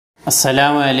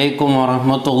അസ്സലാമു അലൈക്കും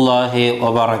വറഹ്മത്തുള്ളാഹി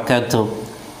വബറകാതുഹു.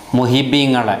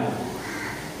 മുഹിബ്ബീങ്ങളെ,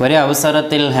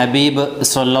 ഒരവസരത്തിൽ ഹബീബ്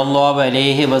സ്വല്ലല്ലാഹു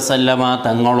അലൈഹി വസല്ലമ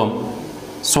തങ്ങളും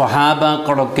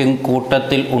സ്വഹാബാക്കളൊക്കെ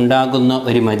കൂട്ടത്തിൽ ഉണ്ടാകുന്ന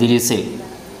ഒരു മജ്ലിസിൽ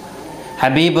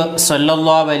ഹബീബ്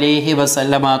സ്വല്ലല്ലാഹു അലൈഹി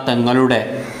വസല്ലമ തങ്ങളുടെ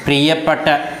പ്രിയപ്പെട്ട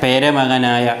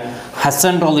പേരമകനായ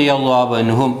ഹസൻ റളിയല്ലാഹു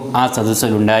അൻഹും ആ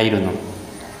സദസ്സിലുണ്ടായിരുന്നു.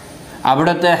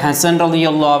 അവിടുത്തെ ഹസൻ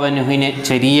റളിയല്ലാഹു അൻഹുവിനെ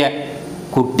ചെറിയ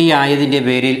കുട്ടിയായതിൻ്റെ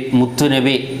പേരിൽ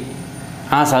മുത്തുനബി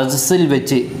ആ സദസ്സിൽ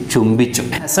വെച്ച് ചുംബിച്ചു.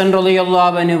 ഹസൻ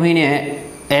റളിയല്ലാഹു അൻഹുവിനെ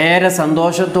ഏറെ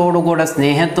സന്തോഷത്തോടുകൂടെ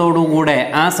സ്നേഹത്തോടുകൂടെ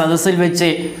ആ സദസ്സിൽ വെച്ച്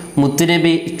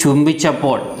മുത്തുനബി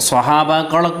ചുംബിച്ചപ്പോൾ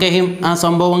സ്വഹാബാക്കളൊക്കെയും ആ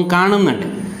സംഭവം കാണുന്നുണ്ട്.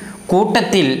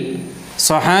 കൂട്ടത്തിൽ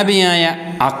സ്വഹാബിയായ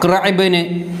അഖ്റഅ ഇബ്നു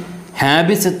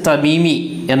ഹാബിസ് തമീമി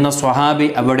എന്ന സ്വഹാബി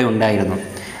അവിടെ ഉണ്ടായിരുന്നു.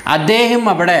 അദ്ദേഹം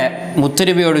അവിടെ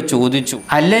മുത്തുനബിയോട് ചോദിച്ചു,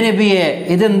 അല്ല നബിയെ,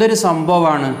 ഇതെന്തൊരു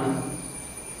സംഭവമാണ്?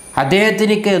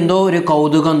 അദ്ദേഹത്തിനൊക്കെ എന്തോ ഒരു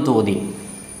കൗതുകം തോന്നി.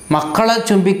 മക്കളെ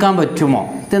ചുംബിക്കാൻ പറ്റുമോ?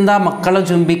 ഇതെന്താ മക്കളെ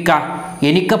ചുംബിക്കാം?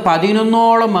 എനിക്ക്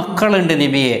 11ഓളം മക്കളുണ്ട്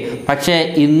നബിയെ, പക്ഷേ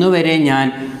ഇന്നുവരെ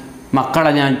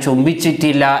മക്കളെ ഞാൻ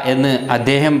ചുംബിച്ചിട്ടില്ല എന്ന്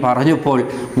അദ്ദേഹം പറഞ്ഞപ്പോൾ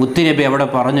മുത്തുനബി അവിടെ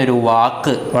പറഞ്ഞൊരു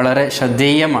വാക്ക് വളരെ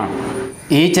ശ്രദ്ധേയമാണ്.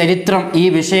 ഈ ചരിത്രം, ഈ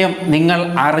വിഷയം നിങ്ങൾ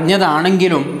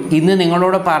അറിഞ്ഞതാണെങ്കിലും ഇന്ന്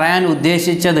നിങ്ങളോട് പറയാൻ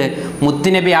ഉദ്ദേശിച്ചത്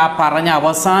മുത്തുനബി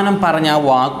അവസാനം പറഞ്ഞ ആ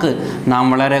വാക്ക് നാം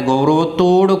വളരെ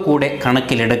ഗൗരവത്തോടു കൂടെ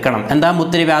കണക്കിലെടുക്കണം. എന്താ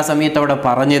മുത്തുനബി ആ സമയത്ത് അവിടെ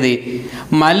പറഞ്ഞത്?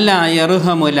 മല്ലാ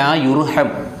യർഹമു ലാ യുർഹം,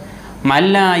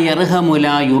 മല്ലാ യർഹമു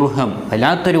ലാ യുർഹം.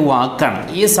 വല്ലാത്തൊരു വാക്കാണ്.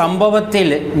 ഈ സംഭവത്തിൽ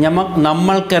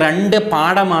നമ്മൾക്ക് 2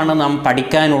 പാഠമാണ് നാം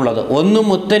പഠിക്കാനുള്ളത്. ഒന്ന്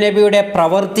മുത്തുനബിയുടെ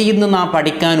പ്രവൃത്തിയിൽ നിന്ന് നാം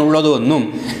പഠിക്കാനുള്ളത് ഒന്നും,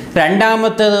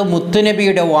 രണ്ടാമത്തേത്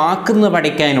മുത്തുനബിയുടെ വാക്കുന്ന്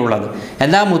പഠിക്കാനുള്ളത്.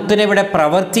 എന്താ മുത്തുനബിയുടെ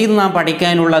പ്രവൃത്തിയിൽ നിന്ന് നാം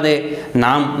പഠിക്കാനുള്ളത്?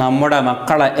 നാം നമ്മുടെ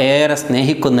മക്കളെ ഏറെ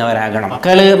സ്നേഹിക്കുന്നവരാകണം.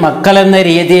 മക്കളെന്ന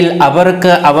രീതിയിൽ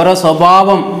അവർക്ക് അവരുടെ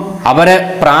സ്വഭാവം, അവരെ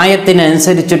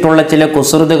പ്രായത്തിനനുസരിച്ചിട്ടുള്ള ചില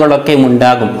കുസൃതികളൊക്കെ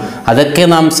ഉണ്ടാകും. അതൊക്കെ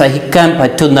നാം സഹിക്കാൻ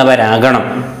പറ്റുന്നവരാകണം.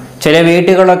 ചില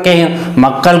വീട്ടുകളൊക്കെ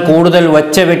മക്കൾ കൂടുതൽ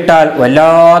ഒച്ച വിട്ടാൽ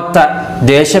വല്ലാത്ത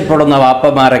ദേഷ്യപ്പെടുന്ന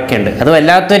വാപ്പമാരൊക്കെ ഉണ്ട്. അത്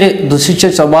വല്ലാത്തൊരു ദുഷിച്ച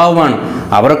സ്വഭാവമാണ്.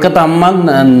 അവർക്ക്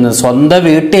സ്വന്തം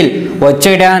വീട്ടിൽ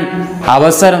ഒച്ചയിടാൻ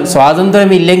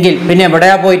സ്വാതന്ത്ര്യമില്ലെങ്കിൽ പിന്നെ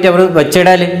എവിടെയാ പോയിട്ട് അവർ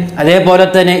ഒച്ചയിടാൽ? അതേപോലെ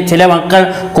തന്നെ ചില മക്കൾ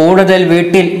കൂടുതൽ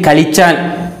വീട്ടിൽ കളിച്ചാൽ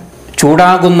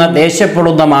ചൂടാകുന്ന,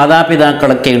 ദേഷ്യപ്പെടുന്ന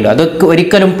മാതാപിതാക്കളൊക്കെ ഉണ്ട്. അതൊക്കെ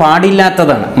ഒരിക്കലും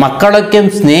പാടില്ലാത്തതാണ്. മക്കളൊക്കെ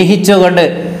സ്നേഹിച്ചുകൊണ്ട്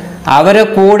അവരെ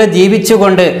കൂടെ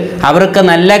ജീവിച്ചുകൊണ്ട് അവർക്ക്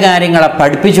നല്ല കാര്യങ്ങളെ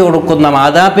പഠിപ്പിച്ചു കൊടുക്കുന്ന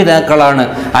മാതാപിതാക്കളാണ്,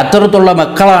 അത്തരത്തിലുള്ള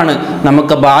മക്കളാണ്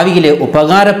നമുക്ക് ഭാവിയിൽ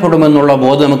ഉപകാരപ്പെടുമെന്നുള്ള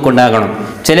ബോധം നമുക്കുണ്ടാകണം.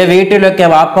 ചില വീട്ടിലൊക്കെ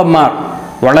വാപ്പന്മാർ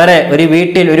ഒരു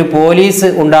വീട്ടിൽ ഒരു പോലീസ്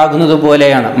ഉണ്ടാകുന്നത്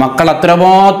പോലെയാണ്. മക്കൾ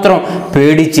അത്രമാത്രം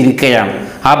പേടിച്ചിരിക്കുകയാണ്.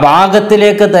 ആ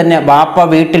ഭാഗത്തിലേക്ക് തന്നെ ബാപ്പ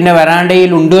വീട്ടിൻ്റെ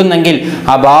വരാണ്ടയിൽ ഉണ്ടെന്നെങ്കിൽ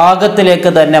ആ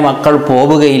ഭാഗത്തിലേക്ക് തന്നെ മക്കൾ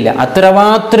പോവുകയില്ല.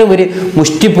 അത്രമാത്രം ഒരു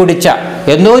മുഷ്ടി പിടിച്ച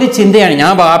എന്തോ ഒരു ചിന്തയാണ്.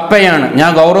 ഞാൻ ബാപ്പയാണ്, ഞാൻ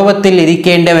ഗൗരവത്തിൽ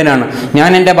ഇരിക്കേണ്ടവനാണ്, ഞാൻ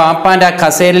എൻ്റെ ബാപ്പാൻ്റെ ആ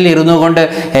കസേരയിൽ ഇരുന്നു കൊണ്ട്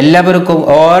എല്ലാവർക്കും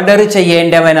ഓർഡർ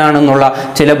ചെയ്യേണ്ടവനാണെന്നുള്ള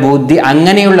ചില ബുദ്ധി,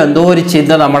 അങ്ങനെയുള്ള എന്തോ ഒരു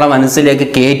ചിന്ത നമ്മളെ മനസ്സിലേക്ക്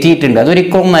കയറ്റിയിട്ടുണ്ട്.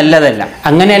 അതൊരിക്കലും നല്ലതല്ല.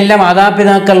 അങ്ങനെയല്ല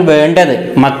മാതാപിതാക്കൾ വേണ്ടത്.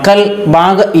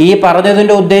 ഈ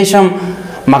പറഞ്ഞതിൻ്റെ ഉദ്ദേശം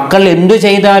മക്കൾ എന്തു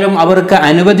ചെയ്താലും അവർക്ക്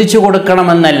അനുവദിച്ചു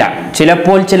കൊടുക്കണമെന്നല്ല.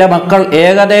 ചിലപ്പോൾ ചില മക്കൾ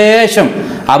ഏകദേശം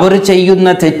അവർ ചെയ്യുന്ന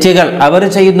തെറ്റുകൾ, അവർ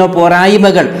ചെയ്യുന്ന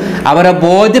പോരായ്മകൾ അവരെ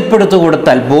ബോധ്യപ്പെടുത്തി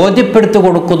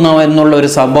കൊടുക്കുന്നു എന്നുള്ള ഒരു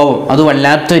സംഭവം, അത്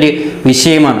വല്ലാത്തൊരു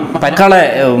വിഷയമാണ്. മക്കളെ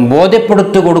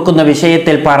ബോധ്യപ്പെടുത്തി കൊടുക്കുന്ന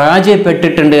വിഷയത്തിൽ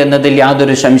പരാജയപ്പെട്ടിട്ടുണ്ട് എന്നതിൽ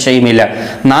യാതൊരു സംശയമില്ല.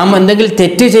 നാം എന്തെങ്കിലും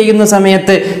തെറ്റ് ചെയ്യുന്ന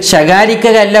സമയത്ത്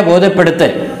ശകാരിക്കുകയല്ല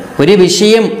ബോധ്യപ്പെടുത്തൽ. ഒരു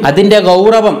വിഷയം, അതിൻ്റെ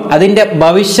ഗൗരവം, അതിൻ്റെ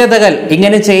ഭവിഷ്യതകൾ,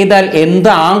 ഇങ്ങനെ ചെയ്താൽ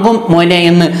എന്താകും മോനെ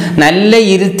എന്ന് നല്ല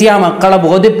ഇരുത്തിയ മക്കളെ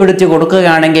ബോധ്യപ്പെടുത്തി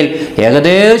കൊടുക്കുകയാണെങ്കിൽ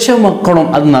ഏകദേശം മക്കളും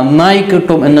അത് നന്നായി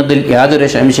കിട്ടും എന്നതിൽ യാതൊരു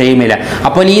സംശയവുമില്ല.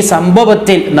 അപ്പോൾ ഈ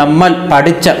സംഭവത്തിൽ നമ്മൾ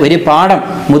പഠിച്ച ഒരു പാഠം,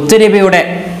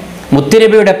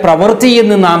 മുത്തുനബിയുടെ പ്രവൃത്തിയിൽ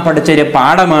നിന്ന് നാം പഠിച്ചൊരു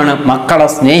പാഠമാണ് മക്കളെ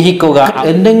സ്നേഹിക്കുക.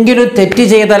 എന്തെങ്കിലും തെറ്റ്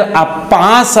ചെയ്താൽ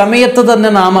ആ സമയത്ത് തന്നെ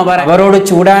നാം അവരോട്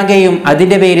ചൂടാകുകയും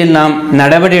അതിൻ്റെ പേരിൽ നാം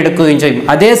നടപടിയെടുക്കുകയും ചെയ്യും.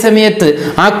 അതേ സമയത്ത്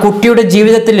ആ കുട്ടിയുടെ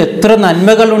ജീവിതത്തിൽ എത്ര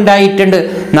നന്മകൾ ഉണ്ടായിട്ടുണ്ട്,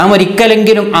 നാം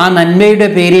ഒരിക്കലെങ്കിലും ആ നന്മയുടെ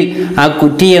പേരിൽ ആ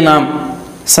കുട്ടിയെ നാം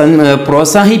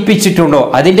പ്രോത്സാഹിപ്പിച്ചിട്ടുണ്ടോ,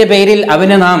 അതിൻ്റെ പേരിൽ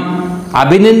അവനെ നാം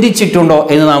അഭിനന്ദിച്ചിട്ടുണ്ടോ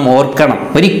എന്ന് നാം ഓർക്കണം.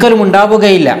 ഒരിക്കലും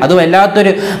ഉണ്ടാവുകയില്ല. അത്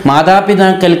വല്ലാത്തൊരു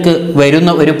മാതാപിതാക്കൾക്ക് വരുന്ന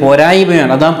ഒരു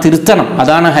പോരായ്മയാണ്. അത് നാം തിരുത്തണം.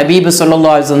 അതാണ് ഹബീബ്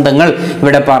സല്ലല്ലാഹു അലൈഹി വസല്ലം തങ്ങൾ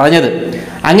ഇവിടെ പറഞ്ഞത്.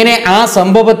 അങ്ങനെ ആ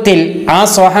സംഭവത്തിൽ ആ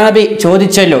സ്വഹാബി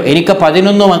ചോദിച്ചല്ലോ, എനിക്ക്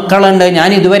 11 മക്കളുണ്ട്, ഞാൻ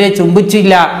ഇതുവരെ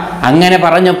ചുംബിച്ചില്ല. അങ്ങനെ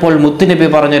പറഞ്ഞപ്പോൾ മുത്തുനബി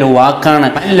പറഞ്ഞൊരു വാക്കാണ്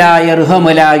ലാ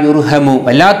യർഹമു ലാ യുർഹമു.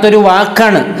 വല്ലാത്തൊരു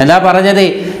വാക്കാണ്. എന്താ പറഞ്ഞത്?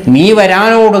 നീ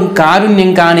ഒരാളോടും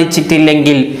കാരുണ്യം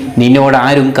കാണിച്ചിട്ടില്ലെങ്കിൽ നിന്നോട്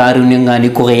ആരും കാരുണ്യം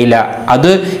കാണിക്കുകയില്ല. അത്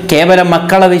കേവലം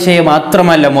മക്കളെ വിഷയം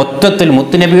മാത്രമല്ല, മൊത്തത്തിൽ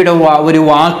മുത്തുനബിയുടെ ഒരു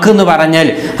വാക്ക് എന്ന് പറഞ്ഞാൽ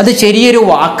അത് ചെറിയൊരു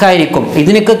വാക്കായിരിക്കും.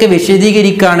 ഇതിനൊക്കെ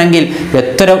വിശദീകരിക്കുകയാണെങ്കിൽ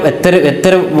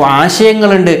എത്ര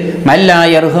ആശയങ്ങളുണ്ട്. മല്ലാ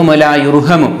യർഹമു ലാ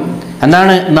യുർഹമു.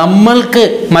 എന്താണ്, നമ്മൾക്ക്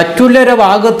മറ്റുള്ളവരുടെ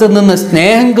ഭാഗത്ത് നിന്ന്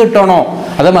സ്നേഹം കിട്ടണോ,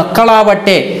 അത്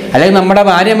മക്കളാവട്ടെ, അല്ലെങ്കിൽ നമ്മുടെ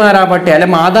ഭാര്യമാരാവട്ടെ,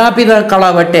 അല്ലെങ്കിൽ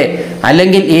മാതാപിതാക്കളാവട്ടെ,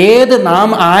 അല്ലെങ്കിൽ നാം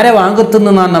ആരെ ഭാഗത്തു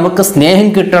നിന്നാണ് നമുക്ക് സ്നേഹം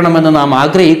കിട്ടണമെന്ന് നാം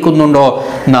ആഗ്രഹിക്കുന്നുണ്ടോ,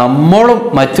 നമ്മളും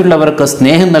മറ്റുള്ളവർക്ക്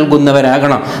സ്നേഹം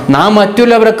നൽകുന്നവരാകണം. നാം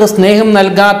മറ്റുള്ളവർക്ക് സ്നേഹം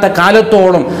നൽകാത്ത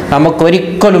കാലത്തോളം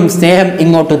നമുക്കൊരിക്കലും സ്നേഹം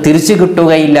ഇങ്ങോട്ട് തിരിച്ചു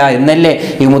കിട്ടുകയില്ല എന്നല്ലേ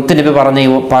ഈ മുത്തുനബി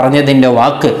പറഞ്ഞതിൻ്റെ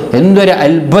വാക്ക്. എന്തൊരു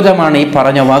അത്ഭുതമാണ് ഈ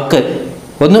പറഞ്ഞ വാക്ക്.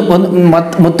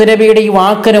 മുത്തുനബിയുടെ ഈ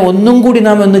വാക്കിനെ ഒന്നും കൂടി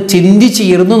നാം ഒന്ന് ചിന്തിച്ച്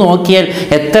ഇരുന്ന് നോക്കിയാൽ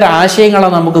എത്ര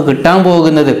ആശയങ്ങളാണ് നമുക്ക് കിട്ടാൻ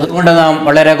പോകുന്നത്. അതുകൊണ്ട് നാം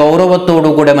വളരെ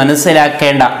ഗൗരവത്തോടുകൂടെ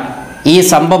മനസ്സിലാക്കേണ്ട ഈ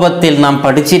സംഭവത്തിൽ നാം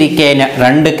പഠിച്ചിരിക്കേണ്ട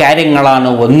 2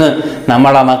 കാര്യങ്ങളാണ്. ഒന്ന്,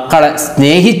 നമ്മളെ മക്കളെ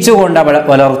സ്നേഹിച്ചുകൊണ്ട്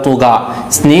വളർത്തുക,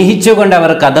 സ്നേഹിച്ചുകൊണ്ട്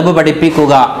അവർക്ക് അദബ്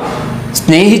പഠിപ്പിക്കുക,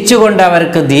 സ്നേഹിച്ചുകൊണ്ട്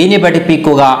അവർക്ക് ദീനി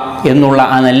പഠിപ്പിക്കുക എന്നുള്ള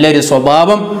ആ നല്ലൊരു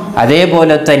സ്വഭാവം.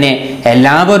 അതേപോലെ തന്നെ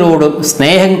എല്ലാവരോടും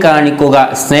സ്നേഹം കാണിക്കുക.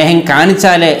 സ്നേഹം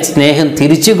കാണിച്ചാലേ സ്നേഹം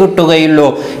തിരിച്ചു കിട്ടുകയുള്ളൂ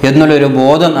എന്നുള്ളൊരു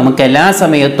ബോധം നമുക്ക് എല്ലാ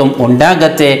സമയത്തും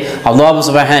ഉണ്ടാകട്ടെ. അല്ലാഹു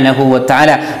സുബ്ഹാനഹു വ തആല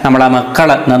നമ്മളെ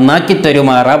മക്കളെ നന്നാക്കി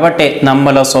തരുമാറാവട്ടെ.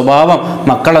 നമ്മളെ സ്വഭാവം,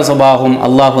 മക്കളെ സ്വഭാവം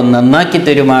അള്ളാഹു നന്നാക്കി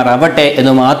തരുമാറാവട്ടെ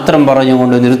എന്ന് മാത്രം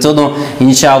പറഞ്ഞുകൊണ്ട് നിർത്തുന്നു.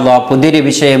 ഇൻഷാ അല്ലാഹ് പുതിയൊരു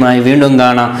വിഷയമായി വീണ്ടും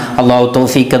കാണാം. അള്ളാഹു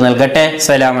തൗഫീഖ് നൽകട്ടെ.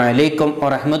 അസ്സലാമു അലൈക്കും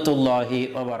വറഹ്മത്തുള്ളാഹി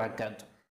വബറകാതുഹു.